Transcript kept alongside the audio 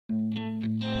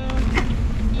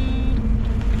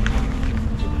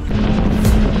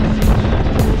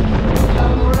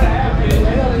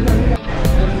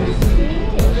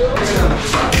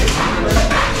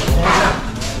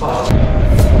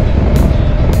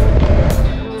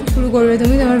করবে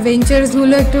তুমি? তোমার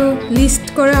ভেঞ্চার্সগুলো একটু লিস্ট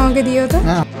করে আমাকে দিও তো।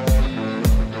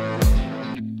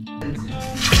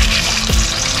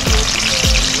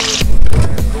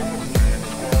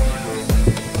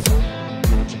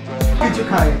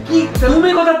 তুমি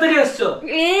কোথা থেকে এসছো?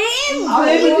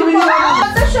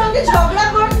 সঙ্গে ঝগড়া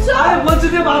করছো? আরে বলছি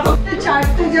যে বাতো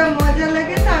চারটে যা মজা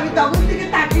লাগে না, আমি তখন থেকে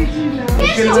তাকিয়েছিলাম।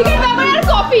 Chicken burger R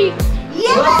coffee.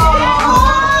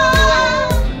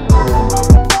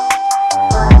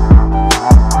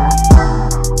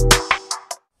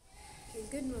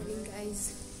 Good morning guys,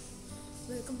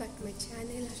 welcome back to my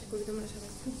channel. আশা করি তোমরা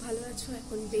সবাই খুব ভালো আছো।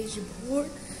 এখন বেশ ভোর,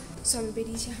 সো আমি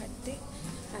বেরিয়েছি হাঁটতে।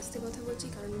 আস্তে কথা বলছি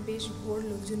কারণ বেশ ভোর,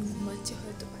 লোকজন ঘুমাচ্ছে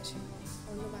হয়তো পাশে,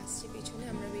 অন্য আসছে পেছনে।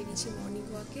 আমরা বেরিয়েছি মর্নিং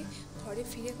ওয়াকে, ঘরে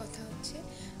ফিরে কথা হচ্ছে।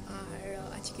 আর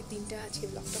আজকের দিনটা, আজকের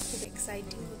ব্লগটা খুব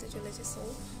এক্সাইটিং হতে চলেছে, so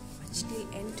watch till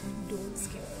and, don't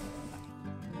skip.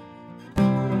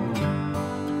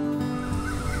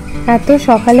 এত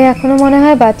সকালে এখনো মনে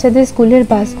হয় বাচ্চাদের স্কুলের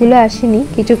বাসগুলো আসেনি,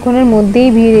 কিছুক্ষণের মধ্যেই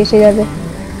ভিড় এসে যাবে।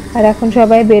 আর এখন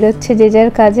সবাই বেরোচ্ছে যে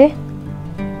যার কাজে।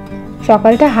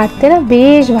 সকালটা হাঁটতে না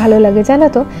বেশ ভালো লাগে, জানো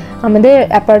তো। আমাদের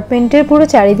অ্যাপার্টমেন্টের পুরো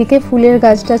চারিদিকে ফুলের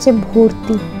গাছটা আছে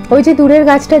ভর্তি। ওই যে দূরের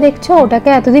গাছটা দেখছো, ওটাকে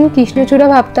এতদিন কৃষ্ণচূড়া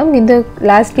ভাবতাম, কিন্তু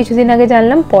লাস্ট কিছুদিন আগে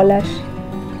জানলাম পলাশ।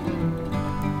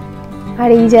 আর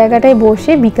এই জায়গাটায়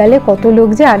বসে বিকালে কত লোক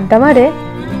যে আড্ডা মারে।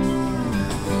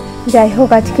 যাই হোক,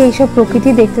 আজকে এইসব প্রকৃতি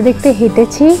দেখতে দেখতে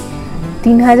হেঁটেছি।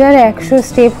 3100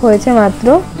 স্টেপ হয়েছে মাত্র।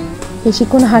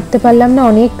 বেশিক্ষণ হাঁটতে পারলাম না,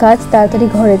 অনেক কাজ, তাড়াতাড়ি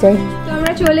ঘরে যাই। তো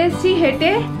আমরা চলে এসেছি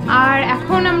হেঁটে, আর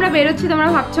এখন আমরা বেরোচ্ছি। তোমরা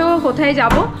ভাবছো কোথায়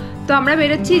যাব? তো আমরা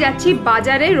বেরোচ্ছি, যাচ্ছি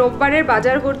বাজারে, রোববারের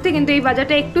বাজার করতে। কিন্তু এই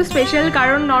বাজারটা একটু স্পেশাল,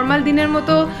 কারণ নর্মাল দিনের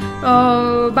মতো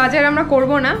বাজার আমরা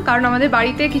করব না, কারণ আমাদের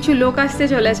বাড়িতে কিছু লোক আসতে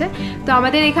চলেছে। তো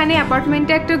আমাদের এখানে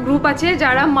অ্যাপার্টমেন্টে একটা গ্রুপ আছে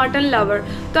যারা মাটন লাভার।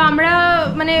 তো আমরা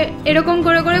মানে এরকম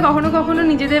করে করে কখনো কখনো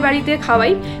নিজেদের বাড়িতে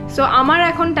খাওয়াই। সো আমার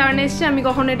এখন টার্ন এসছে, আমি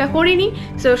কখনো এটা করিনি।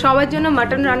 সো সবার জন্য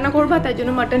মাটন রান্না করবো, তাই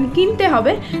জন্য মাটন কিনতে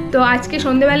হবে। তো আজকে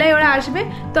সন্ধ্যেবেলায় ওরা আসবে।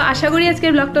 তো আশা করি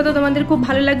আজকের ব্লগটা তো তোমাদের খুব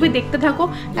ভালো লাগবে, দেখতে থাকো।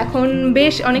 এখন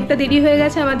বেশ অনেকটা দেরি হয়ে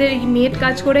গেছে, আমাদের মেড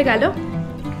কাজ করে গেল।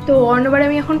 তো অন্যবার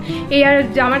আমি এখন এই আর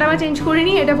জামাটা চেঞ্জ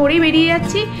করিনি, এটা পরেই বেরিয়ে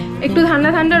যাচ্ছি। একটু ঠান্ডা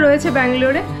ঠান্ডা রয়েছে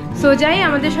ব্যাঙ্গালোরে। সো যাই,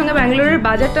 আমাদের সঙ্গে ব্যাঙ্গালোরের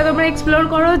বাজারটা তোমরা এক্সপ্লোর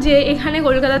করো, যে এখানে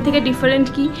কলকাতা থেকে ডিফারেন্ট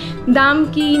কি, দাম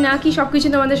কি না কি, সব কিছু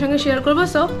তোমাদের সঙ্গে শেয়ার করবো।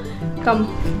 সো কাম।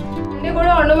 সানডে করে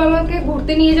অর্ণব আমাকে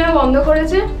ঘুরতে নিয়ে যাওয়া বন্ধ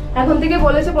করেছে। এখন থেকে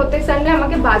বলেছে প্রত্যেক সানডে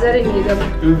আমাকে বাজারে নিয়ে যাবে।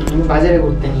 বাজারে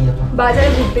ঘুরতে নিয়ে যাবো। বাজারে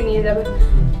ঘুরতে নিয়ে যাবে,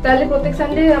 তাহলে প্রত্যেক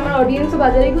সানডে আমার অডিয়েন্সও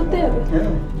বাজারে ঘুরতে যাবে।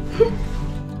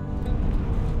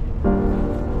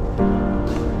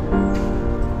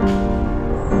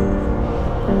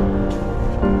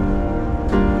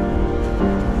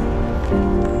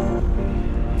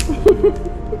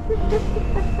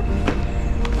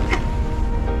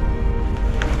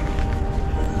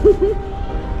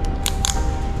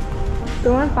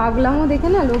 তোমার পাগলামো দেখে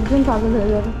না লোকজন পাগল হয়ে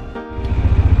যাবে।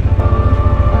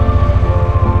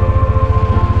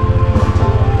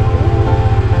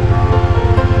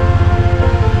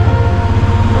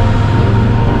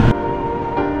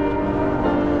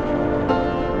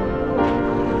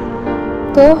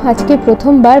 তো আজকে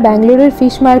প্রথমবার ব্যাঙ্গালোরের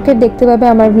ফিশ মার্কেট দেখতে পাবে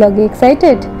আমার ব্লগে।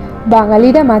 এক্সাইটেড?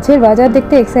 বাঙালিরা মাছের বাজার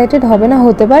দেখতে এক্সাইটেড হবে না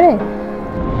হতে পারে?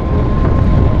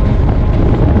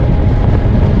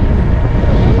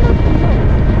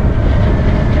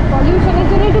 পলিউশনের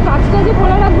জন্য একটু কাজটা যে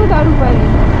খোলা রাখবো তার উপায় নেই।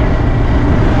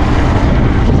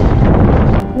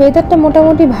 ওয়েদারটা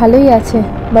মোটামুটি ভালোই আছে,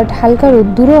 বাট হালকা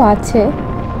রোদ্দুরও আছে।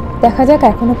 দেখা যাক,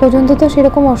 এখনো পর্যন্ত তো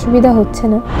সেরকম অসুবিধা হচ্ছে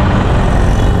না।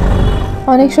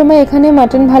 অনেক সময় এখানে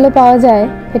মাটন ভালো পাওয়া যায়,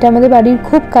 এটা আমাদের বাড়ির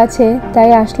খুব কাছে, তাই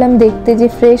আসলাম দেখতে যে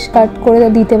ফ্রেশ কাট করে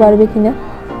দিতে পারবে কিনা।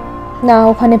 না,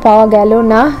 ওখানে পাওয়া গেল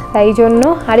না, তাই জন্য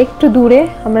আরেকটু দূরে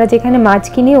আমরা যেখানে মাছ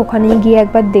কিনি ওখানেই গিয়ে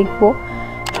একবার দেখব।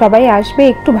 সবাই আসবে,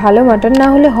 একটু ভালো মাটন না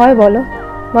হলে হয় বলো?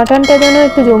 মাটনটা যেন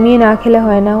একটু জমিয়ে না খেলে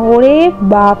হয় না। ওরে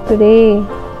বাপরে,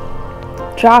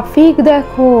 ট্রাফিক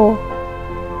দেখো,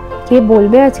 কে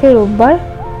বলবে আজকে রোববার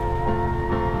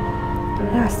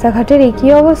রাস্তাঘাটের একই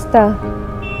অবস্থা।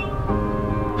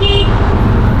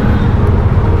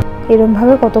 এরকম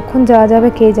ভাবে কতক্ষণ যাওয়া যাবে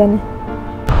কে জানে।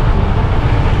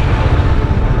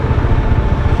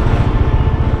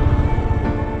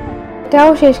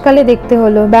 এটাও শেষকালে দেখতে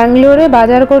হলো, ব্যাঙ্গালোরে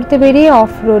বাজার করতে বেরিয়ে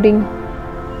অফ রোডিং।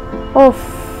 ওফ,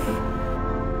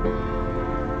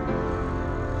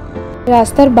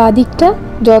 রাস্তার বাঁ দিকটা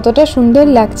যতটা সুন্দর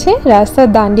লাগছে, রাস্তার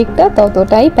ডান দিকটা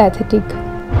ততটাই প্যাথেটিক।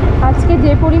 আজকে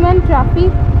যে পরিমাণ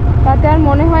ট্রাফিক, তাতে আর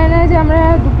মনে হয় না যে আমরা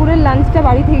দুপুরের লাঞ্চটা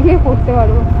বাড়ি থেকে গিয়ে করতে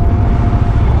পারবো।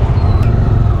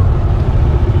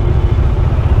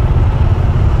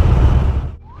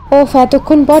 ও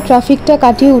এতক্ষণ পর ট্রাফিকটা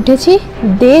কাটিয়ে উঠেছি,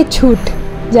 দে ছুট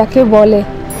যাকে বলে।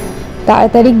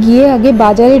 তাড়াতাড়ি গিয়ে আগে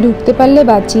বাজারে ঢুকতে পারলে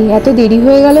বাঁচি, এত দেরি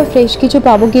হয়ে গেল, ফ্রেশ কিছু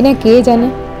পাবো কিনা কে জানে।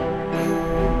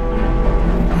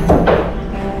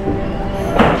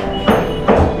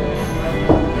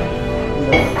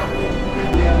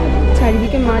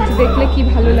 চারিদিকে মাছ দেখলে কি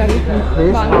ভালো লাগে।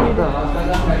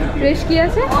 ফ্রেশ কি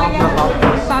আছে?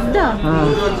 পাবদা।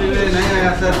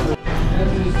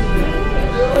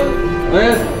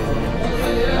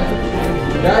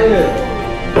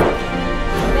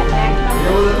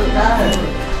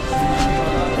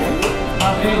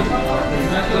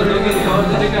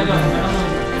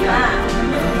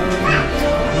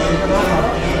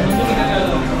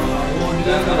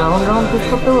 রাউন্ড রাউন্ড পিস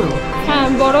করতে বলবো? হ্যাঁ,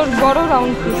 বড় বড়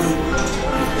রাউন্ড পিস।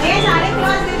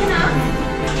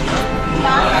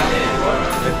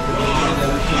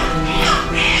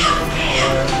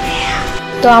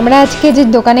 তো আমরা আজকে যে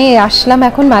দোকানে আসলাম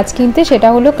এখন মাছ কিনতে, সেটা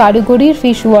হলো কারিগরির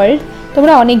ফিশ ওয়ার্ল্ড।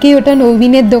 তোমরা অনেকেই ওটা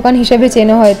নবীনের দোকান হিসেবে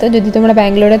চেনো হয়তো, যদি তোমরা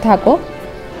ব্যাঙ্গালোরে থাকো।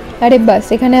 আরে বাস,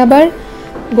 এখানে আবার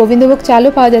গোবিন্দভোগ চালও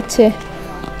পাওয়া যাচ্ছে,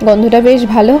 গন্ধটা বেশ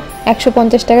ভালো।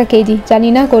 150 টাকা কেজি। জানি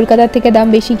না কলকাতার থেকে দাম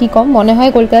বেশি কি কম, মনে হয়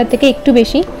কলকাতার থেকে একটু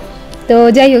বেশি। তো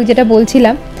যাই হোক, যেটা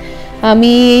বলছিলাম,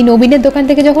 আমি এই নবীনের দোকান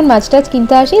থেকে যখন মাছ টাছ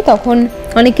কিনতে আসি তখন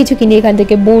অনেক কিছু কিনি এখান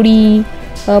থেকে, বড়ি,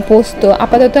 পোস্ত।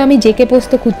 আপাতত আমি জেকে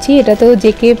পোস্ত খুঁজছি, এটা তো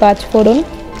জেকে 5 ফোড়ন,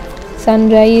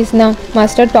 সানরাইজ না,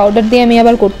 মাস্টার্ড পাউডার দিয়ে আমি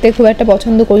আবার করতে খুব একটা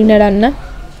পছন্দ করি না রান্না।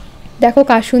 দেখো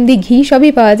কাসুন্দি, ঘি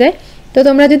সবই পাওয়া যায়। তো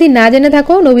তোমরা যদি না জেনে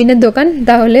থাকো নবীনের দোকান,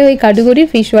 তাহলে ওই কারিগরির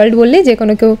ফিশ ওয়ার্ল্ড বললে যে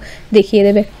কোনো কেউ দেখিয়ে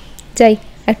দেবে। যাই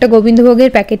একটা গোবিন্দভোগের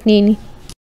প্যাকেট নিয়ে নিই।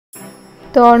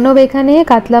 তো অর্ণব এখানে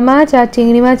কাতলা মাছ আর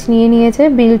চিংড়ি মাছ নিয়ে নিয়েছে।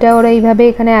 বিলটা ওরা এইভাবে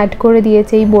এখানে অ্যাড করে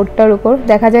দিয়েছে এই বোর্ডটার উপর।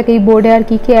 দেখা যাক এই বোর্ডে আর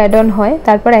কী কী অ্যাড অন হয়,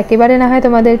 তারপর একেবারে না হয়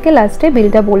তোমাদেরকে লাস্টে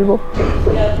বিলটা বলবো।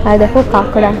 আর দেখো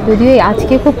কাঁকড়া, যদিও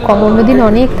আজকে খুব কম, অন্যদিন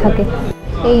অনেক থাকে।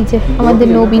 এই যে আমাদের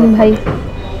নবীন ভাই।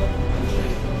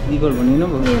 কি করবো, নিয়ে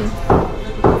নেবো?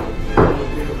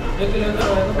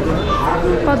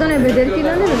 কত নেবে? 1.5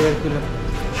 কিলো নেবে?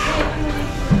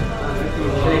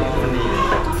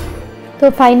 তো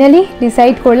ফাইনালি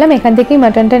ডিসাইড করলাম এখান থেকেই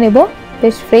মাটনটা নেব।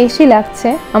 বেশ ফ্রেশই লাগছে,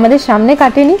 আমাদের সামনে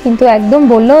কাটেনি কিন্তু একদম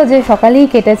বললো যে সকালেই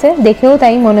কেটেছে, দেখেও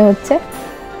তাই মনে হচ্ছে।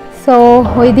 সো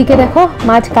ওইদিকে দেখো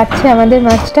মাছ কাটছে আমাদের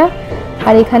মাছটা,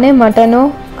 আর এখানে মাটনও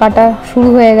কাটা শুরু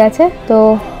হয়ে গেছে। তো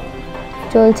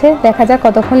চলছে, দেখা যাক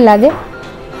কতক্ষণ লাগে।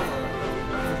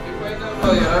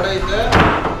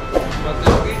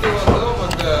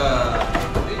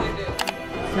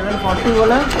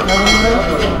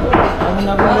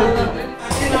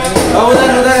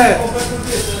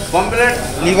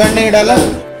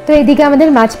 তো এইদিকে আমাদের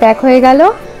মাছ প্যাক হয়ে গেল,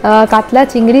 কাতলা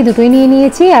চিংড়ি দুটোই নিয়ে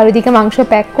নিয়েছি, আর ওইদিকে মাংস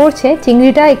প্যাক করছে।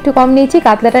 চিংড়িটা একটু কম নিয়েছি,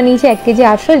 কাতলাটা নিয়েছি 1 কেজি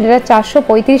 800, যেটা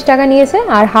 435 টাকা নিয়েছে,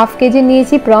 আর হাফ কেজি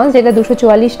নিয়েছি প্রনস, যেটা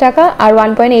 244 টাকা, আর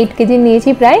 1.8 কেজি নিয়েছি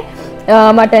প্রায়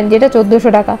মাটন, যেটা 1400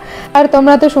 টাকা। আর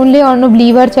তোমরা তো শুনলে অর্ণব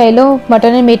লিভার চাইলো,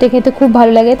 মাটনের মেটে খেতে খুব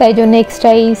ভালো লাগে, তাই জন্য এক্সট্রা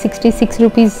এই 66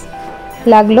 রুপিস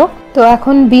লাগলো। তো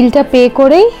এখন বিলটা পে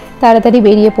করেই তাড়াতাড়ি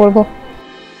বেরিয়ে পড়বো।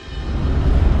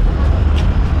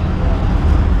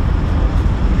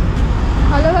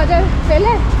 ভালো বাজার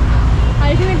পেলে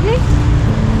আলটিমেটলি?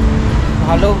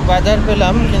 ভালো বাজার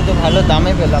পেলাম কিন্তু ভালো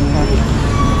দামে পেলাম না।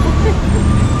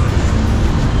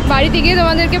 বাড়িতে গিয়ে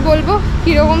তোমাদেরকে বলবো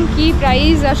কীরকম কী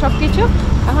প্রাইস আর সব কিছু।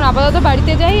 এখন আপাতত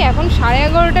বাড়িতে যাই, এখন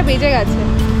 11:30 বেজে গেছে।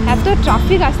 এত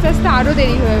ট্রাফিক, আস্তে আস্তে আরও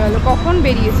দেরি হয়ে গেল। কখন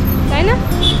বেরিয়েছি তাই না?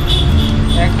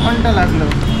 1 ঘন্টা লাগলো।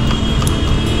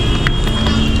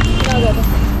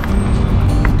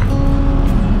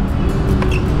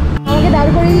 আমাকে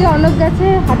দাঁড় করিয়ে দিয়ে অর্ণব গেছে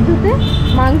হাত ধুতে।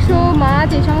 মাংস মাছ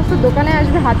এই সমস্ত দোকানে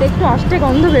আসবে, হাতে একটু আষ্টে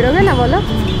গন্ধ বেরোবে না বলো?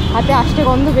 হাতে আষ্টে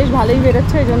গন্ধ বেশ ভালোই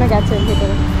বেরোচ্ছে, ওই জন্য গেছে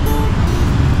ভেতরে।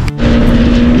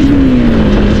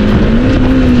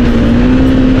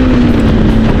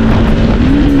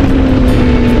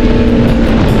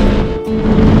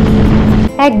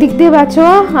 একদিক দিয়ে বাঁচো,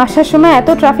 আসার সময় এত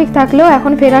ট্রাফিক থাকলেও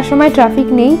এখন ফেরার সময় ট্রাফিক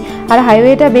নেই, আর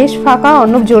হাইওয়েটা বেশ ফাঁকা।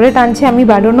 অর্ণব জোরে টানছে, আমি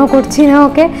বারণও করছি না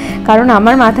ওকে, কারণ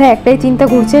আমার মাথায় একটাই চিন্তা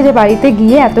ঘুরছে যে বাড়িতে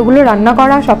গিয়ে এতগুলো রান্না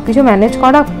করা, সব কিছু ম্যানেজ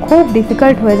করা খুব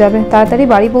ডিফিকাল্ট হয়ে যাবে। তাড়াতাড়ি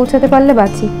বাড়ি পৌঁছাতে পারলে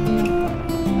বাঁচি।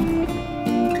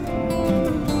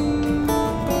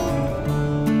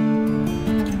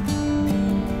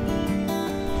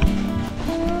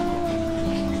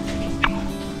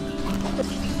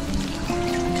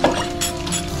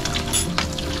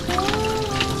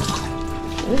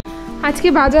 আজকে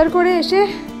বাজার করে এসে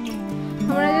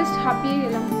আমরা জাস্ট হাঁপিয়ে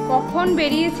গেলাম। কখন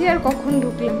বেরিয়েছি আর কখন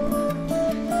ঢুকলাম।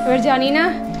 এবার জানি না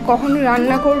কখন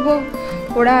রান্না করব,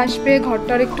 ওরা আসবে,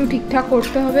 ঘরটার একটু ঠিকঠাক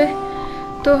করতে হবে।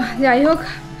 তো যাই হোক,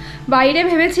 বাইরে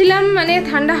ভেবেছিলাম মানে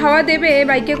ঠান্ডা হাওয়া দেবে,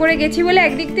 বাইকে করে গেছি বলে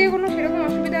একদিক থেকে কোনো সেরকম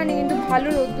অসুবিধা নেই, কিন্তু ভালো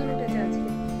রোদ্দুর উঠেছে আজকে,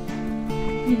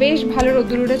 বেশ ভালো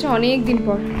রোদ্দুর উঠেছে অনেক দিন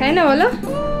পর, তাই না বলো?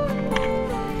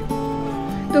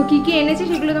 তো কি কি এনেছি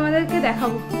সেগুলো তোমাদেরকে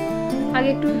দেখাবো, আগে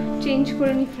একটু চেঞ্জ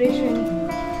করে নি, ফ্রেশ হয়ে নি।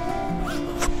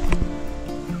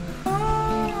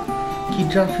 কি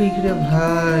ট্রাফিক রে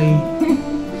ভাই।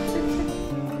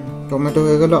 টমেটো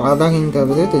হয়ে গেল, আদা কিনতে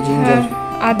হবে তাই তো, জিঞ্জার,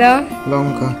 আদা,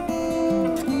 লঙ্কা,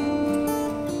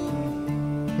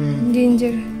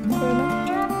 জিঞ্জার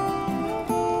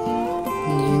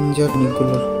জিঞ্জার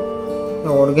নিগুলো।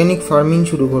 অর্গানিক ফার্মিং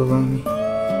শুরু করবো আমি।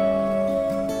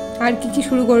 আর কি কি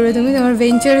শুরু করবে তুমি? তোমার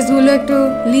ভেঞ্চারস গুলো একটু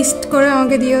লিস্ট করে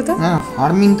আমাকে দিও তো। হ্যাঁ,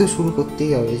 ফার্মিং তো শুরু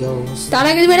করতেই হবে, যাও। তার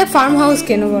আগে তুমি একটা ফার্ম হাউস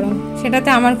কেনো বরং, সেটাতে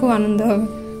আমার খুব আনন্দ হবে।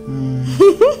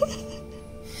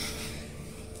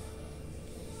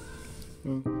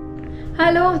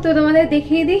 হ্যালো, তো তোমাদের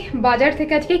দেখিয়ে দিই বাজার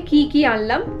থেকে আজকে কি কি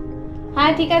আনলাম।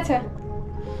 হ্যাঁ ঠিক আছে,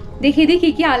 দেখিয়ে দিই কি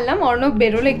কি আনলাম। অর্ণব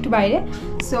বেরোলো একটু বাইরে।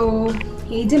 সো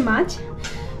এই যে মাছ,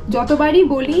 যতবারই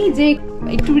বলি যে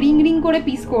একটু রিং রিং করে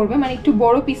পিস করবে, মানে একটু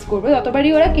বড় পিস করবে,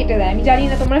 ততবারই ওরা কেটে দেয়। আমি জানি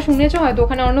না, তোমরা শুনেছো হয়তো,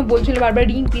 ওখানে অর্ণব বলছিল বারবার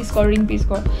রিং পিস কর, রিং পিস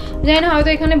কর। জানি না, হয়তো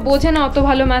এখানে বোঝে না অত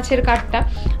ভালো মাছের কাটটা,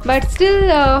 বাট স্টিল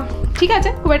ঠিক আছে,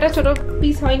 খুব একটা ছোটো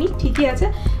পিস হয়নি, ঠিকই আছে।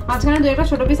 মাঝখানে দু একটা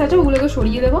ছোটো পিস আছে, ওগুলোকে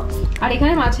সরিয়ে দেবো। আর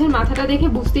এখানে মাছের মাথাটা দেখে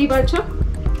বুঝতেই পারছো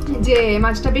যে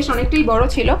মাছটা বেশ অনেকটাই বড়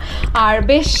ছিল আর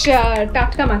বেশ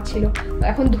টাটকা মাছ ছিল।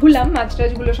 এখন ধুলাম মাছ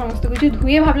টাছগুলো, সমস্ত কিছু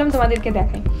ধুয়ে ভাবলাম তোমাদেরকে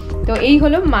দেখাই। তো এই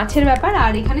হলো মাছের ব্যাপার।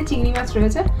 আর এখানে চিংড়ি মাছ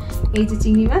রয়েছে, এই যে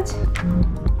চিংড়ি মাছ,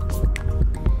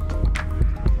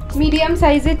 মিডিয়াম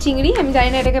সাইজের চিংড়ি। আমি জানি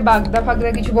না এটাকে বাগদা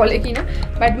ফাগদা কিছু বলে কিনা,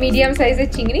 বাট মিডিয়াম সাইজের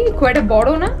চিংড়ি, খুব একটা বড়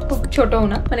না খুব ছোটও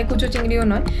না, মানে কুচো চিংড়িও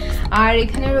নয়। আর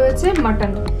এখানে রয়েছে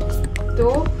মাটন। তো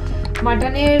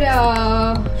মাটনের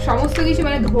সমস্ত কিছু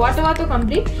মানে ধোয়া টোয়া তো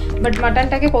কমপ্লিট, বাট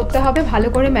মাটনটাকে করতে হবে ভালো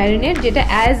করে ম্যারিনেট, যেটা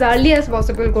অ্যাজ আর্লি অ্যাজ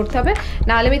পসিবল করতে হবে,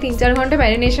 নাহলে আমি 3-4 ঘন্টা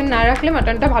ম্যারিনেশন না রাখলে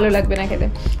মাটনটা ভালো লাগবে না খেতে।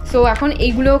 সো এখন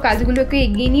এইগুলো কাজগুলোকে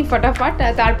এগিয়ে নিই ফটাফট।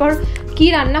 তারপর কি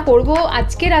রান্না করব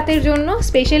আজকে রাতের জন্য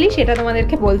স্পেশালি, সেটা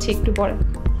তোমাদেরকে বলছি একটু পরে।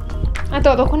 আর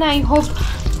ততক্ষণে আই হোপ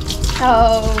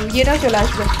ইয়েটাও চলে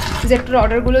আসবে, জেপ্টোর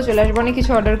অর্ডারগুলো চলে আসবে, অনেক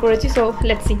কিছু অর্ডার করেছি। So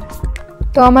let's see.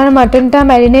 তো আমার মাটনটা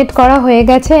ম্যারিনেট করা হয়ে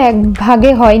গেছে, এক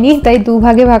ভাগে হয়নি, তাই 2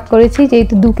 ভাগে ভাগ করেছি,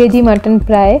 যেহেতু 2 কেজি মাটন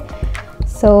প্রায়।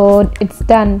 সো ইটস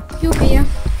ডান।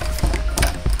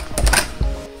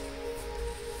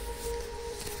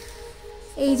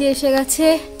 এই যে এসে গেছে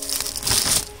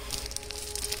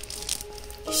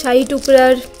শাহী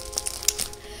টুকরার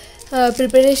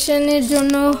প্রিপারেশনের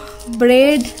জন্য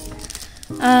ব্রেড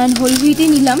অ্যান্ড হোল হুইটই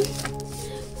নিলাম।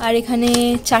 আর এখানে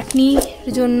চাটনির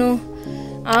জন্য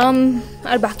আম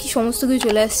আর বাকি সমস্ত কিছু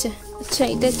চলে আসছে। আচ্ছা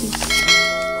এটা কি?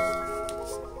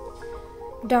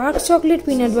 ডার্ক চকলেট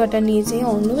পিনাট বাটার নিয়েছে।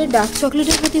 অন্যদের ডার্ক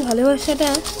চকলেটের প্রতি ভালোবাসাটা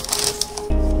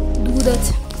দুধ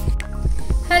আছে।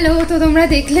 হ্যালো, তো তোমরা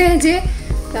দেখলে যে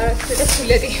সেটা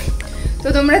খুলে দিই। তো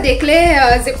তোমরা দেখলে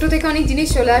জেপ্টো থেকে অনেক জিনিস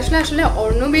চলে আসলো। আসলে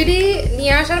অর্ণবেরই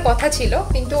নিয়ে আসার কথা ছিল,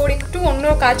 কিন্তু ওর একটু অন্য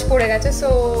কাজ পড়ে গেছে, so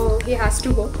he has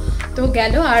to go. তো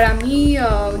গেল, আর আমি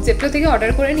জেপ্টো থেকে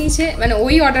অর্ডার করে নিয়েছে, মানে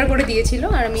ওই অর্ডার করে দিয়েছিল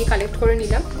আর আমি কালেক্ট করে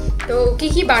নিলাম। তো কি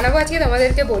কি বানাবো আজকে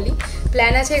তোমাদেরকে বলি।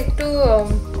 প্ল্যান আছে একটু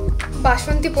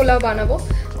বাসন্তী পোলাও বানাবো,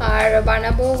 আর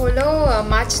বানাবো হলো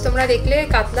মাছ। তোমরা দেখলে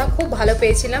কাতলা খুব ভালো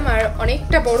পেয়েছিলাম, আর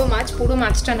অনেকটা বড় মাছ, পুরো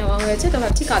মাছটা নেওয়া হয়েছে। তো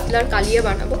ভাবছি কাতলার কালিয়া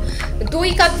বানাবো।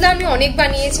 দই কাতলা আমি অনেক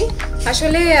বানিয়েছি।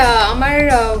 আসলে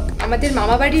আমাদের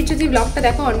মামাবাড়ির যদি ব্লগটা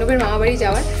দেখো, অর্ণবের মামাবাড়ি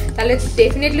যাওয়ার, তাহলে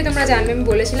ডেফিনেটলি তোমরা জানবে আমি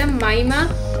বলেছিলাম মাইমা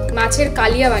মাছের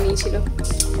কালিয়া বানিয়েছিল।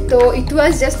 তো ইট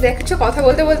ওয়াজ জাস্ট, দেখছো কথা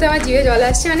বলতে বলতে আমার জিভে জল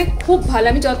আসছে, মানে খুব ভালো।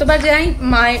 আমি যতবার যাই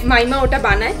মাইমা ওটা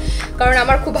বানায়, কারণ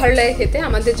আমার খুব ভালো লাগে খেতে,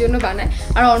 আমাদের জন্য বানায়।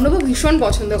 আর অর্ণব ভীষণ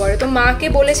পছন্দ করে। তো মাকে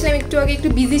বলেছিলাম একটু আগে, একটু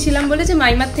বিজি ছিলাম বলে, যে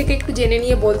মাইমার থেকে একটু জেনে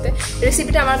নিয়ে বলতে।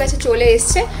 রেসিপিটা আমার কাছে চলে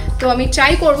এসছে, তো আমি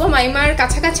ট্রাই করবো। মাইমার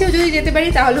কাছাকাছিও যদি যেতে পারি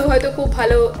তাহলেও হয়তো খুব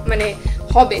ভালো মানে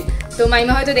হবে। তো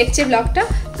মাইমা হয়তো দেখছে ব্লগটা।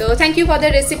 তো thank you for the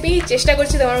recipe. চেষ্টা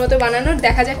করছি তোমার মতো বানানোর,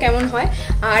 দেখা যাক কেমন হয়।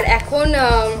 আর এখন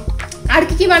আর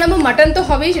কি বানাবো, মাটন তো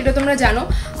হবেই, সেটা তোমরা জানো।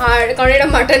 আর কারণ এটা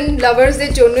মাটন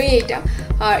লাভার্সদের জন্যই এইটা,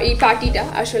 আর এই পার্টিটা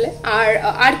আসলে।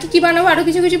 আর কি বানাবো, আরও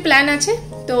কিছু কিছু প্ল্যান আছে।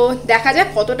 তো দেখা যাক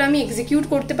কতটা আমি এক্সিকিউট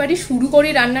করতে পারি। শুরু করি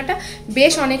রান্নাটা।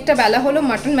 বেশ অনেকটা বেলা হলো,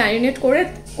 মাটন ম্যারিনেট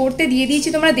করতে দিয়ে দিয়েছি,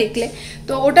 তোমরা দেখলে।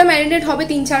 তো ওটা ম্যারিনেট হবে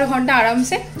 3-4 ঘন্টা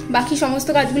আরামসে। বাকি সমস্ত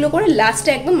কাজগুলো করে লাস্টে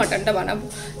একদম মাটনটা বানাবো।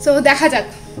 সো দেখা যাক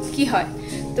কি হয়।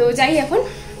 তো যাই, এখন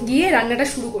গিয়ে রান্নাটা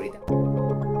শুরু করি।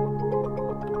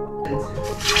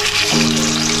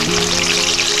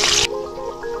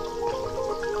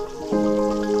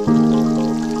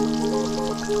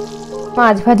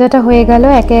 মাছ ভাজাটা হয়ে গেল।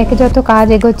 একে একে যত কাজ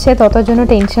এগোচ্ছে তত জন্য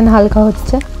টেনশন হালকা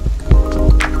হচ্ছে।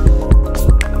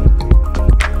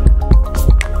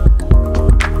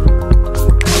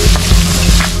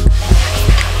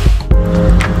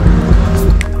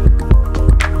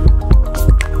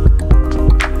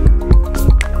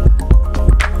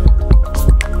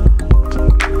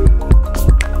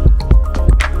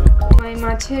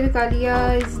 Dahlia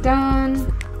is done.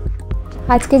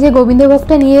 আজকে যে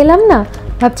গোবিন্দভোগটা নিয়ে এলাম না,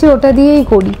 ভাবছি ওটা দিয়েই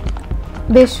করি।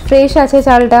 বেশ ফ্রেশ আছে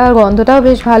চালটা, আর গন্ধটাও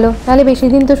বেশ ভালো। তাহলে বেশি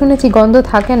দিন তো শুনেছি গন্ধ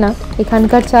থাকে না,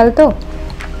 এখানকার চাল তো।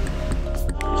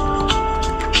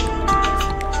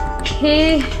 খেয়ে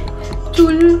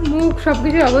চুল মুখ সব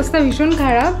কিছুর অবস্থা ভীষণ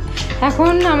খারাপ।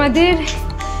 এখন আমাদের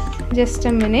জাস্ট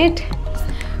আ মিনিট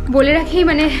বলে রাখি,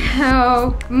 মানে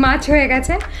মাছ হয়ে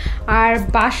গেছে আর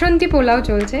বাসন্তী পোলাও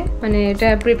চলছে, মানে এটা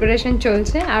প্রিপারেশন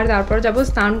চলছে। আর তারপর যাব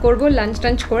স্নান করব, লাঞ্চ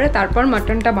টাঞ্চ করে তারপর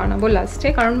মাটনটা বানাবো লাস্টে,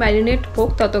 কারণ ম্যারিনেট হোক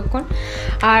ততক্ষণ।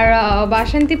 আর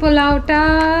বাসন্তী পোলাওটা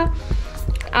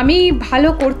আমি ভালো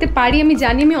করতে পারি, আমি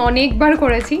জানি, আমি অনেকবার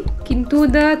করেছি, কিন্তু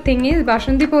দ্য থিং ইজ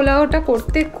বাসন্তী পোলাওটা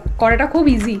করাটা খুব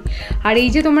ইজি। আর এই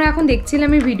যে তোমরা এখন দেখছিলে,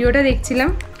 আমি ভিডিওটা দেখছিলাম,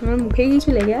 আমার মুখে কিছু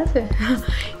লেগে আছে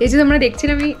এই যে তোমরা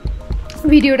দেখছিলে, আমি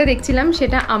ভিডিওটা দেখছিলাম,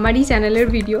 সেটা আমারই চ্যানেলের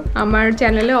ভিডিও, আমার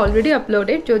চ্যানেলে অলরেডি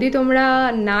আপলোডেড। যদি তোমরা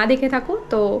না দেখে থাকো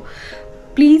তো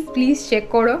প্লিজ চেক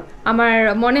করো, আমার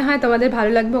মনে হয় তোমাদের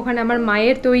ভালো লাগবে। ওখানে আমার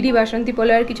মায়ের তৈরি বাসন্তী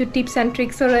পোলাওয়ের কিছু টিপস অ্যান্ড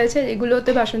ট্রিক্সও রয়েছে,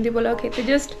 যেগুলোতে বাসন্তী পোলাও খেতে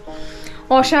জাস্ট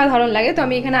অসাধারণ লাগে। তো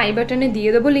আমি এখানে আই বাটনে দিয়ে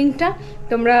দেবো লিঙ্কটা,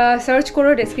 তোমরা সার্চ করো,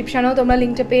 ডেসক্রিপশানেও তোমরা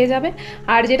লিঙ্কটা পেয়ে যাবে।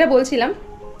 আর যেটা বলছিলাম,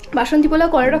 বাসন্তী পোলাও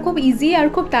করাটা খুব ইজি আর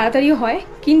খুব তাড়াতাড়ি হয়,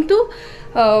 কিন্তু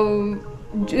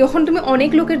যখন তুমি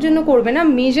অনেক লোকের জন্য করবে না,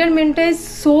 মেজারমেন্টটা ইজ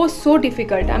সো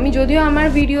ডিফিকাল্ট। আমি যদিও আমার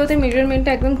ভিডিওতে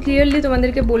মেজারমেন্টটা একদম ক্লিয়ারলি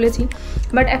তোমাদেরকে বলেছি,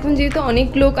 বাট এখন যেহেতু অনেক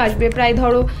লোক আসবে, প্রায়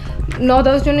ধরো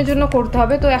 9-10 জনের জন্য করতে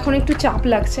হবে, তো এখন একটু চাপ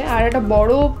লাগছে আর একটা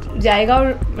বড় জায়গাও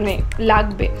মানে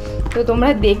লাগবে। তো তোমরা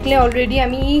দেখলে অলরেডি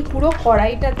আমি পুরো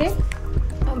কড়াইটাতে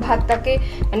ভাতটাকে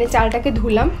মানে চালটাকে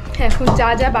ধুলাম। এখন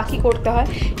যা বাকি করতে হয়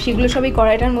সেগুলো সবই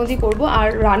কড়াইটার মধ্যেই করব। আর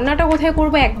রান্নাটা কোথায়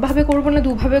করব, একভাবে করব না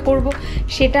দুভাবে করব,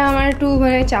 সেটা আমার একটু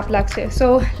মানে চাপ লাগছে। So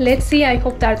let's see, I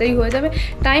hope তাড়াতাড়ি হয়ে যাবে।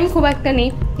 টাইম খুব একটা নেই,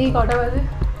 এই কটা বাজে,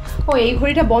 ও এই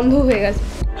ঘড়িটা বন্ধ হয়ে গেছে।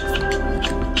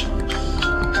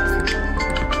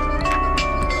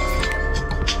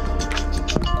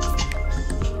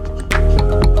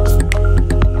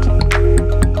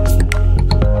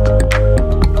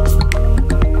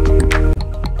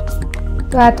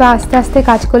 তো এত আস্তে আস্তে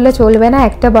কাজ করলে চলবে না,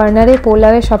 একটা বার্নারে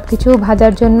পোলাওয়ে সব কিছু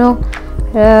ভাজার জন্য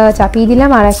চাপিয়ে দিলাম,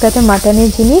 আর একটাতে মাটনের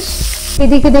জিনিস।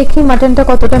 এদিকে দেখি মাটনটা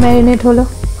কতটা ম্যারিনেট হলো।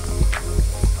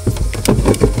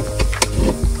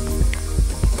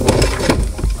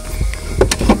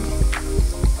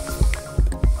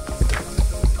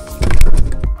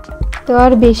 তো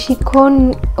আর বেশিক্ষণ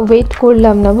ওয়েট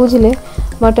করলাম না, বুঝলে,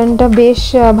 মাটনটা বেশ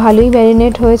ভালোই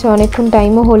ম্যারিনেট হয়েছে, অনেকক্ষণ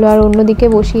টাইমও হলো। আর অন্যদিকে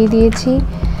বসিয়ে দিয়েছি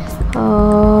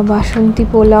বাসন্তী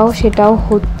পোলাও, সেটাও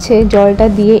হচ্ছে। জলটা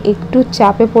দিয়ে একটু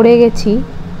চাপে পড়ে গেছি,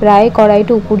 প্রায়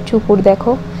কড়াইটা উপর চুপুর,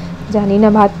 দেখো। জানি না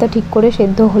ভাতটা ঠিক করে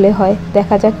সেদ্ধ হলে হয়,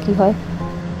 দেখা যাক কি হয়।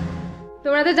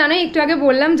 তোমরা তো জানোই, একটু আগে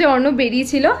বললাম যে অর্ণব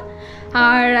বেরিয়েছিল,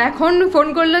 আর এখন ফোন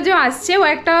করলো যে আসছে, ও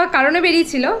একটা কারণে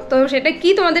বেরিয়েছিল। তো সেটা কি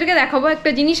তোমাদেরকে দেখাবো, একটা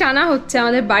জিনিস আনা হচ্ছে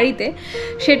আমাদের বাড়িতে।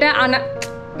 সেটা আনা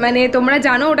মানে তোমরা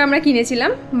জানো ওটা আমরা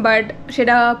কিনেছিলাম, বাট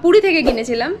সেটা পুরী থেকে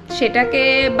কিনেছিলাম, সেটাকে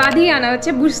বাঁধিয়ে আনা হচ্ছে,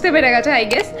 বুঝতে পেরে গেছে আই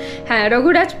গেস। হ্যাঁ,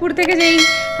 রঘুরাজপুর থেকে যেই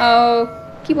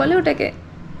কি বলে ওটাকে,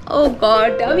 ও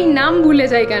গড আমি নাম ভুলে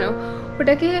যাই কেন,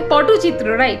 ওটাকে পটচিত্র,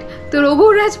 রাইট। তো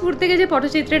রঘুরাজপুর থেকে যে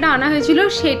পটচিত্রটা আনা হয়েছিল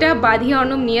সেটা বাঁধিয়ে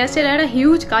অর্ণব নিয়ে আসছে, একটা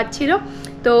হিউজ কাজ ছিল।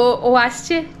 তো ও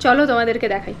আসছে, চলো তোমাদেরকে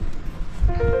দেখাই।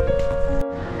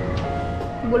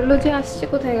 বললো যে আসছে,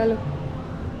 কোথায় গেল?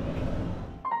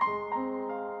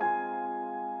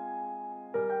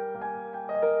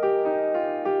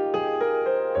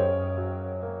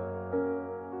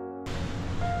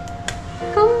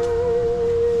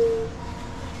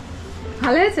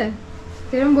 ভালো আছে,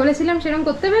 যেরকম বলেছিলাম সেরকম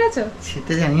করতে পেরেছো?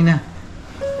 সেটা জানি না,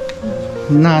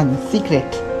 না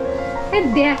সিক্রেট।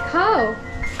 দেখাও,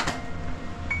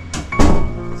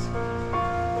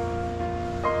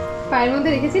 পায়ের মধ্যে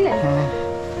রেখেছিলে?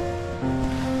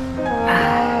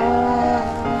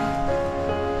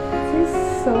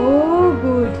 সো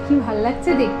গুড, কি ভালো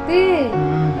লাগছে দেখতে।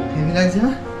 হেভি লাগছে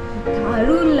না?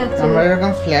 দারুণ লাগছে। আমরা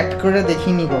এরকম ফ্ল্যাট করে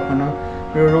দেখিনি কখনো,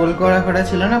 রোল করা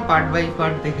ছিল না, পার্ট বাই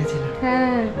পার্ট দেখেছিলাম।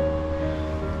 হ্যাঁ,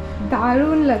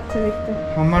 দারুণ লাগছে দেখতে।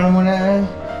 আমার মনে হয়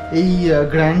এই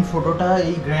গ্র্যান্ড ফটোটা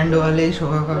এই গ্র্যান্ড ওয়ালেই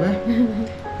শোভা পাবে।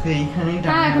 তো এইখানেই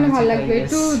হ্যাঁ, এখন ভালো লাগবে,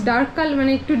 একটু ডার্ক কালার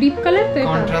মানে একটু ডিপ কালার, তো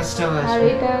এটা কন্ট্রাস্টটাও আছে। আর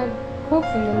এটা খুব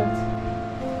সুন্দর লাগছে,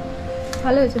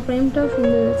 ভালো হয়েছে, ফ্রেমটাও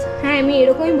সুন্দর হয়েছে। হ্যাঁ, আমি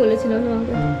এরকমই বলেছিলাম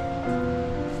তোমাকে,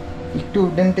 একটু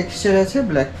উডেন টেক্সচার আছে,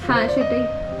 ব্ল্যাক। হ্যাঁ সেটাই,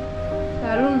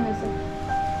 দারুণ হয়েছে।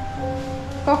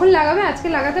 কখন লাগাবে? আজকে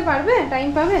লাগাতে পারবে? টাইম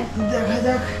পাবে? দেখা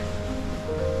যাক,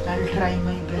 আই ট্রাই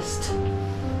মাই বেস্ট।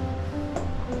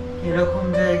 এরকম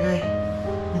জায়গায়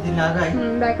যদি লাগাই,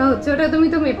 দেখা হচ্ছে, ওটা তুমি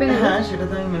তো মেপে নেবে। হ্যাঁ সেটা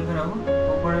তো আমি মেপে নেবো।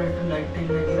 উপরে একটু লাইট টাইট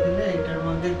লাগিয়ে দিলে এটার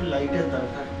মধ্যে মধ্যে একটু লাইটের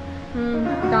দরকার।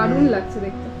 দারুণ লাগছে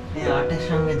দেখতে। এই আর্টের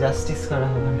সঙ্গে জাস্টিস করা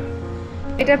হবে না।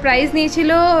 এটা প্রাইস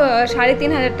নিয়েছিল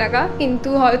 3,500 টাকা, কিন্তু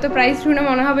হয়তো প্রাইস শুনে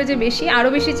মনে হবে যে বেশি, আরও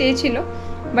বেশি চেয়েছিল,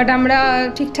 বাট আমরা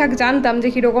ঠিকঠাক জানতাম যে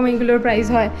কীরকম এইগুলোর প্রাইস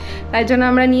হয়, তাই জন্য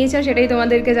আমরা নিয়েছি, সেটাই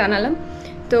তোমাদেরকে জানালাম।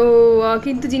 তো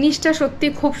কিন্তু জিনিসটা সত্যি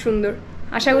খুব সুন্দর,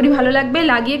 আশা করি ভালো লাগবে।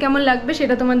 লাগিয়ে কেমন লাগবে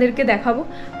সেটা তোমাদেরকে দেখাবো।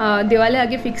 দেওয়ালে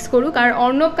আগে ফিক্স করুক, আর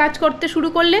অর্ণব কাজ করতে শুরু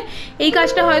করলে এই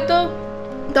কাজটা হয়তো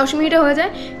 10 মিনিটে হয়ে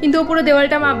যায়, কিন্তু ওপরে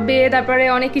দেওয়ালটা মাপবে, তারপরে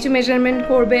অনেক কিছু মেজারমেন্ট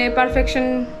করবে, পারফেকশন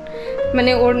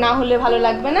মানে ওর না হলে ভালো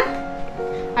লাগবে না,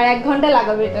 আর 1 ঘন্টা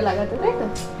লাগাবে এটা লাগাতে, তাই তো?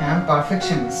 হ্যাঁ,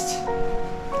 পারফেকশনিস্ট।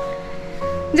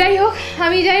 যাই হোক,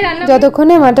 আমি যাই রান্না।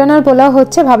 যতক্ষণে মাটন আর পোলাও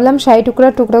হচ্ছে ভাবলাম শাহী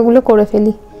টুকরাগুলো করে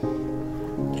ফেলি।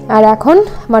 আর এখন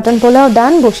মাটন পোলাও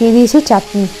ডান, বসিয়ে দিয়েছি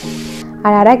চাটনি।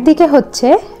 আর একদিকে হচ্ছে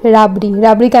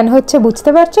রাবড়ি কেন হচ্ছে বুঝতে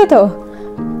পারছো তো?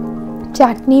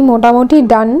 চাটনি মোটামুটি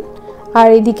ডান, আর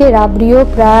এদিকে রাবড়িও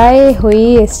প্রায়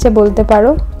হয়েই এসছে বলতে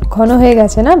পারো, ঘন হয়ে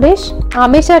গেছে না বেশ।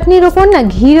 আমের চাটনির ওপর না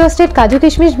ঘি রোস্টেড কাজু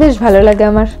কিশমিশ বেশ ভালো লাগে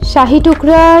আমার। শাহী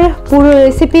টুকরার পুরো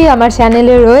রেসিপি আমার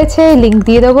চ্যানেলে রয়েছে, লিঙ্ক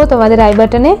দিয়ে দেবো তোমাদের আই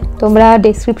বাটনে, তোমরা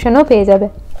ডেসক্রিপশনেও পেয়ে যাবে।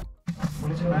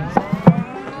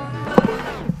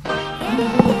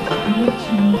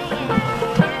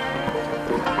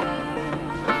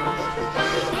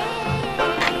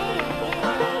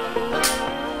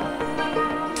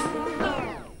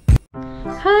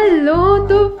 হ্যালো,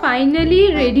 তো ফাইনালি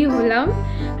রেডি হলাম,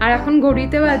 আর এখন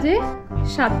ঘড়িতে বাজে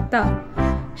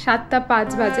 7:05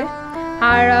 বাজে।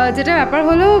 আর যেটা ব্যাপার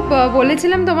হলো,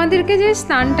 বলেছিলাম তোমাদেরকে যে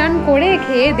স্নান টান করে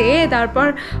খেয়ে দিয়ে তারপর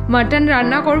মাটন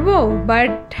রান্না করব,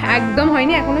 বাট একদম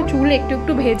হয়নি, এখনও চুল একটু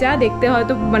একটু ভেজা, দেখতে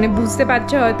হয়তো মানে বুঝতে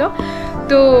পারছো হয়তো,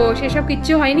 তো সেসব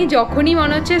কিচ্ছু হয়নি। যখনই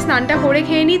মনে হচ্ছে স্নানটা করে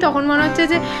খেয়ে নিই, তখন মনে হচ্ছে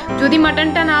যে যদি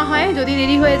মাটনটা না হয়, যদি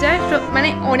দেরি হয়ে যায়, মানে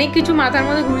অনেক কিছু মাথার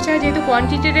মধ্যে ঘুরছে, যেহেতু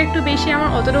কোয়ান্টিটিটা একটু বেশি, আমার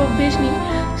অতটা অভ্যেস নেই,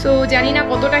 সো জানি না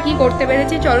কতটা কি করতে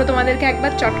পেরেছি। চলো তোমাদেরকে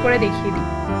একবার চট করে দেখিয়ে দিই।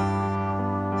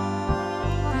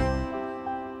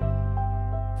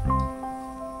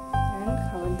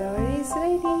 খাবার দাবার ইজ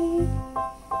রেডি।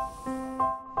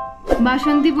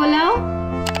 বাসন্তী পোলাও,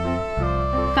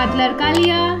 কাতলার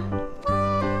কালিয়া,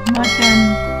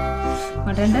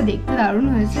 মাটনটা দেখতে দারুণ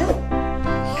হয়েছে,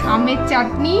 আমের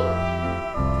চাটনি,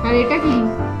 আর এটা কি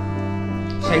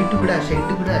শাহী টুকরা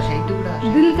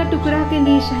দিল কা টুকরা কে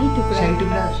লিয়ে শাহী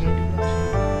টুকরা।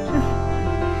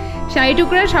 শাহী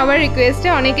টুকরা সবার রিকোয়েস্টে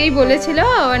অনেকেই বলেছিল,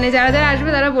 মানে যারা যারা আসবে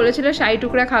তারা বলেছিল শাহী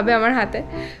টুকরা খাবে আমার হাতে,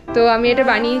 তো আমি এটা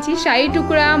বানিয়েছি। শাহী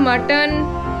টুকরা, মাটন,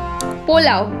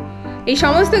 পোলাও, এই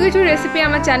সমস্ত কিছুর রেসিপি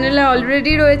আমার চ্যানেলে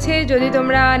অলরেডি রয়েছে, যদি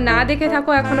তোমরা না দেখে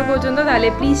থাকো এখনো পর্যন্ত তাহলে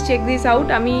প্লিজ চেক দিস আউট,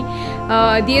 আমি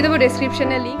দিয়ে দেবো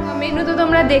ডেসক্রিপশনে লিঙ্ক। মেনু তো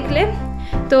তোমরা দেখলে,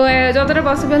 তো যতটা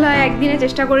পসিবল হয় একদিনে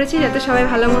চেষ্টা করেছি যাতে সবাই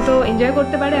ভালো মতো এনজয়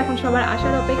করতে পারে। এখন সবার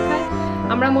আসার অপেক্ষায়,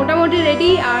 আমরা মোটামুটি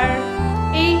রেডি, আর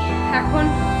এই এখন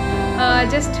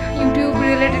জাস্ট ইউটিউব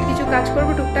রিলেটেড কিছু কাজ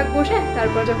করবো টুকটাক বসে,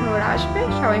 তারপর যখন ওরা আসবে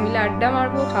সবাই মিলে আড্ডা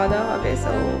মারবো, খাওয়া দাওয়া হবে।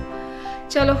 সো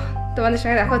চলো, তোমাদের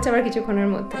সঙ্গে দেখা হচ্ছে আবার কিছুক্ষণের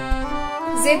মধ্যে।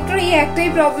 জেট্রোর এই একটাই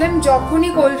প্রবলেম, যখনই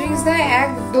কোল্ড ড্রিঙ্কস দেয়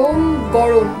একদম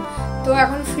গরম, তো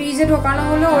এখন ফ্রিজে ঢোকানো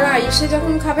হলো, ওরা এসে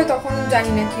যখন খাবে তখন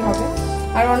জানি না কি হবে।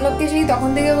 আর অন্যকে সেই তখন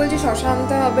থেকে বলছি শশা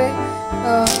আনতে হবে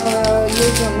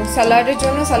ইয়ের জন্য, স্যালাডের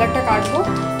জন্য, স্যালাডটা কাটবো,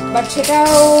 বাট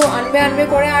সেটাও আনবে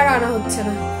করে আর আনা হচ্ছে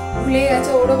না, ভুলেই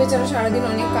গেছে, ওরও বেচারা সারাদিন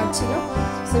অনেক কাজ ছিল।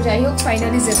 তো যাই হোক,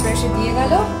 ফাইনালি জেট্রো এসে দিয়ে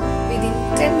গেল উইদিন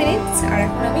 10 মিনিটস, আর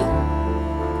এখন আমি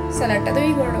স্যালাডটা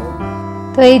তৈরি করে নেবো।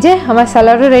 তো এই যে আমার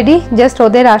স্যালাডও রেডি, জাস্ট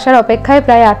ওদের আসার অপেক্ষায়,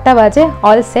 প্রায় 8টা বাজে,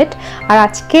 অল সেট। আর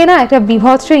আজকে না একটা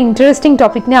বিভৎস ইন্টারেস্টিং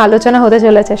টপিক নিয়ে আলোচনা হতে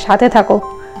চলেছে, সাথে থাকো।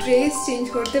 ড্রেস চেঞ্জ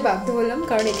করতে বাধ্য হলাম,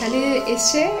 কারণ এখানে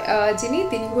এসে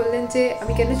তিনি বললেন যে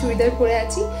আমি কেন চুড়িদার পরে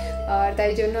আছি, আর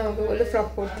তাই জন্য আমাকে বললো ফ্রক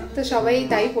পরতে, তো সবাই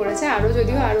তাই পরেছে,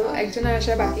 যদিও আরও একজনের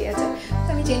আসা বাকি আছে, তো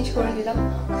আমি চেঞ্জ করে নিলাম।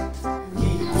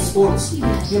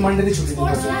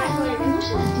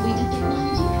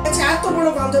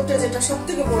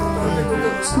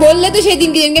 বললে তো সেই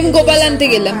দিনকে আমি গোপাল আনতে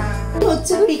গেলাম,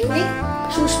 হচ্ছে পিকনিক,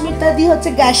 সুস্মিতা দি হচ্ছে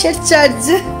গ্যাসের চার্জ,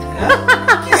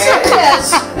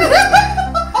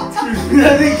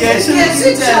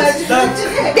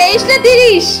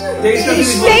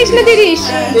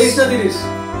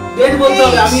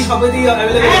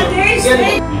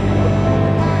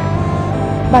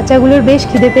 বাচ্চাগুলোর বেশ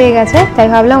খিদে পেয়ে গেছে, তাই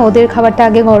ভাবলাম ওদের খাবারটা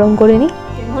আগে গরম করে নি।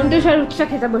 ঘন্টুস আর উৎসা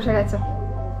খেতে বসে গেছে।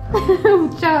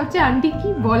 উৎসা ভাবছে আন্টি কি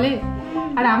বলে,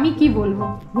 আর আমি কি বলবো।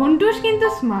 ঘন্টুস কিন্তু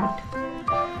স্মার্ট,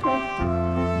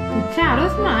 উৎসা আরো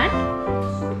স্মার্ট,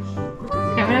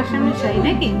 ক্যামেরার সামনে শাই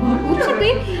নাকি? উৎসা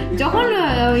তুই যখন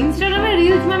ইনস্টাগ্রামে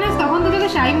রিলস বানাস তখন তো তোকে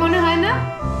শাই মনে হয় না?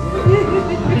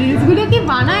 রিলস গুলো কি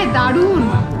বানায় দারুণ,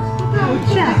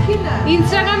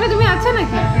 ইনস্টাগ্রামে তুমি আছো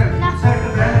নাকি?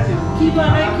 কি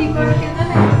বানায় কি করে কে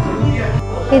জানে।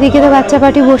 এদিকে তো বাচ্চা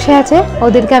পার্টি বসে আছে,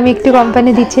 ওদেরকে আমি একটু কোম্পানি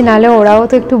দিচ্ছি, নাহলে ওরাও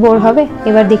তো একটু বোর হবে।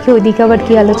 এবার দেখি ওইদিকে আবার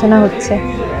কি আলোচনা হচ্ছে।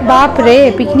 বাপ রে,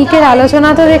 পিকনিকের আলোচনা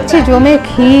তো দেখছি জমে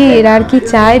ক্ষীর। আর কি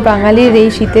চাই বাঙালির এই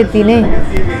শীতের দিনে।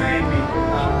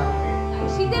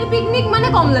 শীতের পিকনিক মানে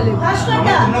কমলা লেবু।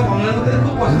 ভাস্করদা,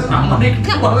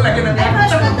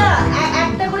 ভাস্করদা,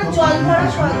 একটা করে জল ভরা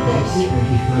সন্দেশ।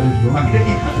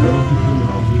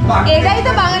 এটাই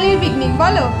তো বাঙালির পিকনিক,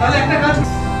 বলো। তাহলে একটা কাজ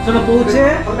শোনো, পৌঁছে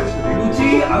লুচি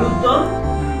আলুর দম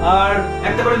আর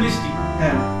একটা করে মিষ্টি।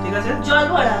 হ্যাঁ ঠিক আছে, জল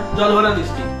ভরা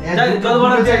মিষ্টি।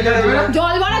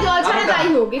 জল ভরা জল ছাড়া যাই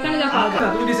হোক, এখানে যা খাওয়া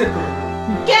যায়। তুমি ডিসাইড করো।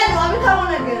 কেন আমি খাবো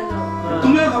না কেন?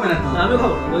 তুমিও খাবে না? আমিও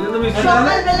খাবো না, ওই জন্য মিষ্টি।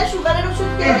 সকালবেলা সুগারের ওষুধ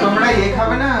খেয়ে তোমরা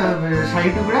খাবে না শাহী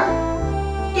টুকরা?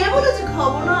 কে বলেছে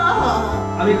খাবো না?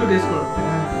 আমি একটু টেস্ট করব।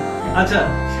 আচ্ছা,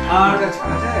 আর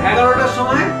 11টার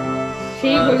সময়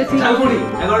সেই বলেছি ঝালমুড়ি।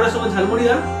 11টার সময় ঝালমুড়ি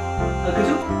আর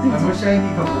কিছু অবশ্যই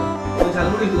কি খাবো?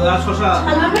 ঝালমুড়ি আর শসা।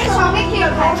 আমি সঙ্গে খেয়ে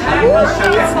খাই।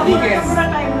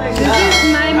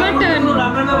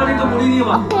 রান্নাটা বাড়ি তো মুড়ি দিয়ে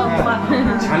মাখো।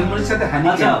 ঝালমুড়ির সাথে হানি।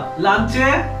 আচ্ছা, লাঞ্চে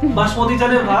বাসমতি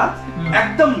চালের ভাত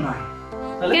একদম না।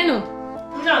 কেন?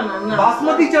 না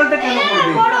বাসমতি চালটা কেন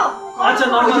করবে? আচ্ছা,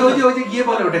 নরমাল ওই যে গিয়ে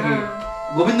বলে ওটাকে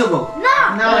গোবিন্দভোগ। না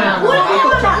না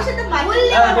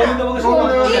গোবিন্দভোগের সঙ্গে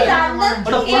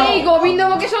এই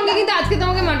গোবিন্দভোগের সঙ্গে কিন্তু আজকে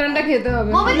তোমাকে মাটনটা খেতে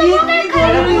হবে।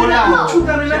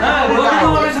 হ্যাঁ,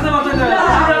 গোবিন্দভোগের সাথে মাটন খায়।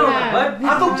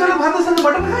 আতপ চালে ভাতের সাথে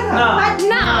মাটন খায় না?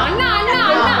 না না না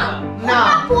না না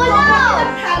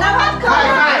খানা ভাত খায়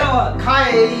খায়। খায়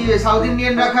এই সাউথ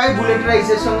ইন্ডিয়ানরা খায়, বুলেট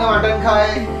রাইসের সঙ্গে মাটন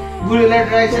খায়, বুলেট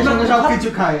রাইসের সঙ্গে সবকিছু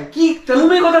খায়। কি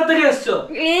তুমি কোথা থেকে এসছো?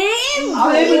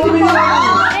 তুমি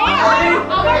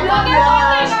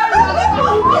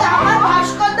আমার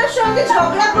ভাস্করদার সঙ্গে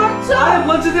ঝগড়া করছো? আরে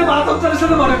বলছি যে আতপ চালের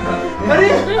সাথে মাটন খায়। আরে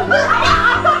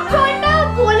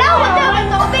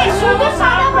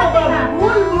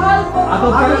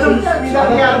আতপ চালের সঙ্গে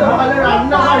এত ভালো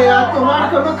রান্না করে আর তোমার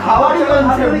কোনো খাওয়ারই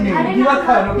কনসেপ্ট নেই। গিবাত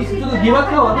খায় নাকি? শুধু গিবাত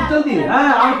খাও আতপ চাল দিয়ে?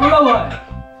 হ্যাঁ, আর পোলাও হয়।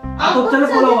 আতপ চালে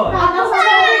পোলাও হয়।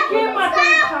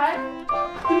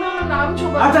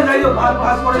 আচ্ছা যাই হোক,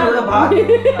 ভাত করে দাও, ভাত।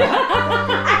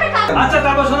 আচ্ছা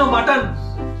তারপর শোনো, মাটন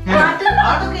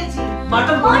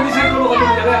মাটন করে ডিসাইড করবো কত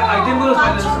টাকা আইটেম গুলো।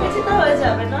 500 কেজি তো হয়ে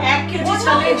যাবে না? 1 কেজি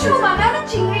চলে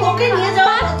ওকে নিয়ে যাও।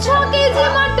 5 কেজি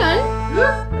মাটন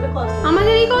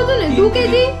আমাদের এই কতনে? 2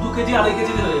 কেজি 2 কেজি 2.5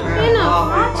 কেজি হয়ে যাবে। এই না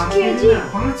 5 কেজি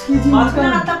 5 কেজি মাছ খান।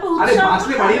 না, তারপর আরে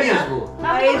বাঁচলে বাড়ি নিয়ে আসবো।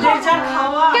 এদের যা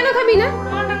খাওয়া। কেন খাবি না?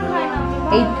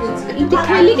 এই এটা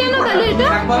খালি কেন তাহলে? এটা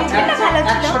এটা ভালো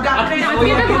ছিল।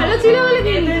 এটা ভালো ছিল বলে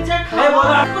খেলি। এদের যা এই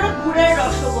বলো। খাওয়া পুরো গুড়ের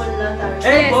রসগোল্লা তার।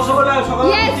 এই রসগোল্লা সকালে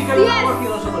Yes, চিকেন yes. আবার কি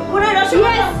রসগোল্লা? গুড়ের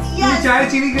রসগোল্লা। তুই চায়ে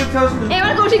চিনি খেতে চাস?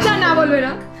 এবার কৌশিক চা না বলবে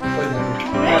না।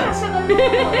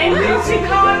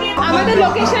 আমাদের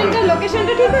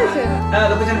লোকেশনটা ঠিক আছে? হ্যাঁ,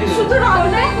 লোকেশন ঠিক আছে। শুধু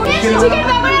রান্না চিকেন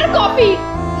ব্যাপার আর কফি।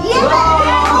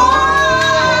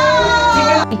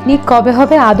 পিকনিক কবে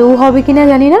হবে আদৌ হবে কিনা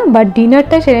জানি না, বাট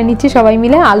ডিনারটা সেরে নিচ্ছি সবাই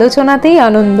মিলে, আলোচনাতেই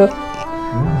আনন্দ।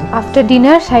 আফটার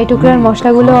ডিনার শাহী টুকরার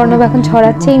মশলাগুলো অর্ণব এখন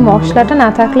ছড়াচ্ছে। এই মশলাটা না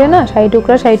থাকলে না শাহী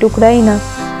টুকরাই না।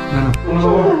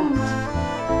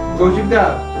 কৌশিকদা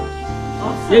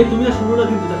এই তুমি আর শুনো না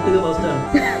কিন্তু 4 থেকে 5টা।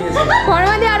 ঠিক আছে?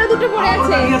 ফরমাদে আরো দুটো পড়ে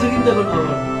আছে। ঠিক আছে কিন্তু এখন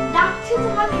আবার।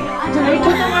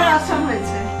 এইটা তোমার আসাম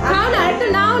হয়েছে। নাও না, আরেকটা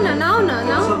নাও না,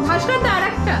 নাও। ভাস্কর দা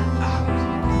আরেকটা।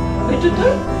 এটা তো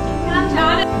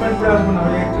প্যান্ট পরে আসবো না,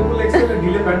 আমি ট্রিপল এক্সেল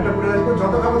ঢিলে প্যান্টটা পরে আসবো,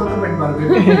 যত খাবো তত প্যান্ট বাড়বে।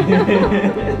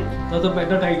 তত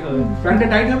প্যান্টটা টাইট হবে। প্যান্টটা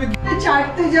টাইট হবে।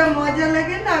 চাটতে যা মজা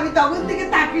লাগে না, আমি তখন থেকে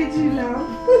তাকিয়েছিলাম।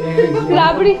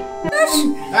 লাবড়ি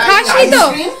খাসনি তো?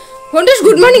 বন্ধুস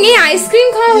গুড মর্নিং। এই আইসক্রিম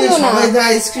খাওয়া হলো না। সবাই তো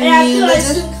আইসক্রিম এত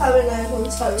আইসক্রিম খাবে না এখন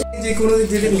ছাড়ো। যে কোনো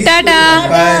যেটা টাটা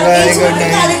বাই বাই এই গুড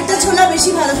ছোট আরেকটা ছোলা বেশি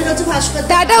ভালো, সেটা হচ্ছে ভাস্কর।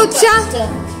 টাটা উচ্চা।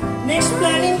 নেক্সট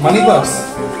প্ল্যানিং মানি বক্স।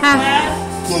 হ্যাঁ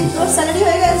তোর স্যালারি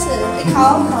হয়ে গেছে, এই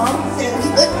খাও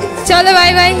চলো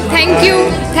bye bye.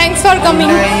 Thanks for coming.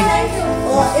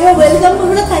 এবার ওয়েলকাম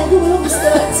করবো না, থ্যাংক ইউ বলে বুঝতে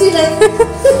পারছি না।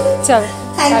 চল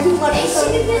thank you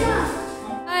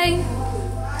by.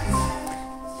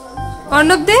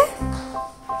 Arnab they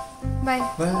by.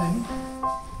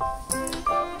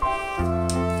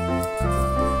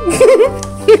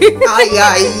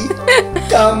 I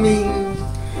coming.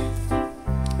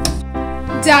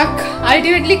 যাক,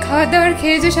 আলটিমেটলি খাবার দাবার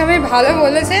খেয়েছে, সবাই ভালো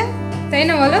বলেছে, তাই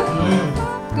না? বলো,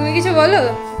 তুমি কিছু বলো।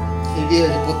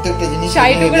 প্রত্যেকটা জিনিস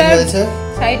শাহী টুকরা হয়েছে।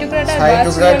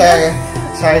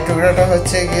 শাহী টুকরাটা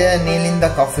হচ্ছে গিয়ে নীল ইন দা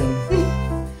কফিন।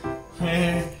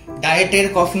 ডায়েট ডায়েটের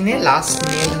কফিনে লাস্ট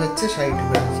মিল হচ্ছে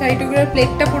শাহী টুকরা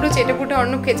প্লেটটা পুরো চেটে পুটে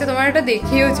অন্য খেয়েছে। তোমার এটা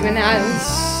দেখেওছি মানে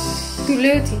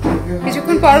তুলেওছি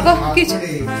কিছুক্ষণ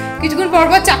পর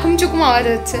চাকুম চুকুম আওয়াজ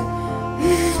হচ্ছে।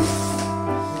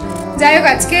 যাই হোক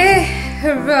আজকে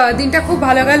দিনটা খুব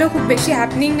ভালো গেল, খুব বেশি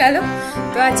হ্যাপনিং গেল।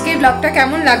 তো আজকে ব্লগটা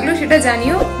কেমন লাগলো সেটা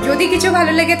জানিও। যদি কিছু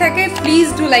ভালো লেগে থাকে please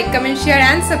do like comment share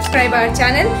and subscribe our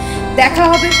channel. দেখা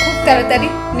হবে খুব তাড়াতাড়ি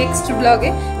নেক্সট ব্লগে।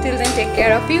 Till then take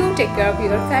care of you, take care of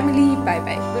your family. Bye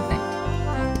bye, good night.